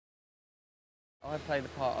I play the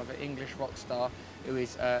part of an English rock star who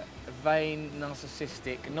is vain,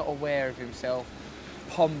 narcissistic, not aware of himself,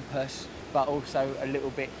 pompous, but also a little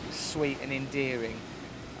bit sweet and endearing.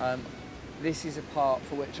 Um, this is a part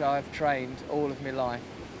for which I've trained all of my life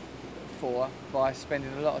for by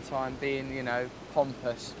spending a lot of time being,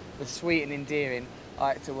 pompous. The sweet and endearing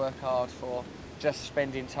I had to work hard for, just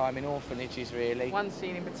spending time in orphanages really. One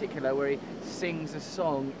scene in particular where he sings a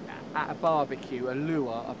song at a barbecue, a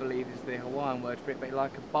luau I believe is the Hawaiian word for it, but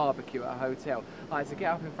like a barbecue at a hotel. I had to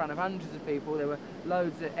get up in front of hundreds of people, there were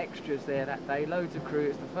loads of extras there that day, loads of crew,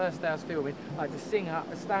 it's the first day I was filming. I had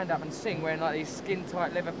to stand up and sing wearing like these skin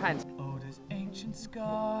tight leather pants. Oh, there's ancient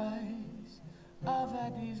skies, I've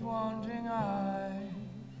had these wandering eyes.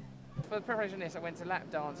 For the preparation of this, I went to lap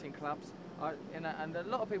dancing clubs, and a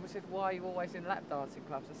lot of people said, why are you always in lap dancing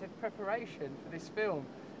clubs? I said, preparation for this film.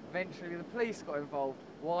 Eventually the police got involved.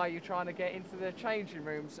 Why are you trying to get into the changing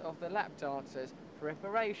rooms of the lap dancers?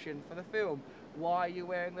 Preparation for the film. Why are you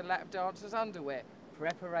wearing the lap dancers' underwear?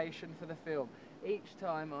 Preparation for the film. Each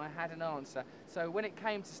time I had an answer. So when it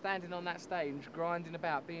came to standing on that stage, grinding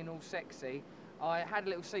about, being all sexy, I had a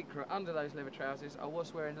little secret. Under those leather trousers, I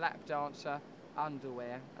was wearing lap dancer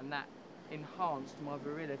underwear, and that enhanced my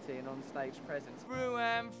virility and on-stage presence. Through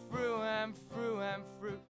and through and through and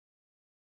through.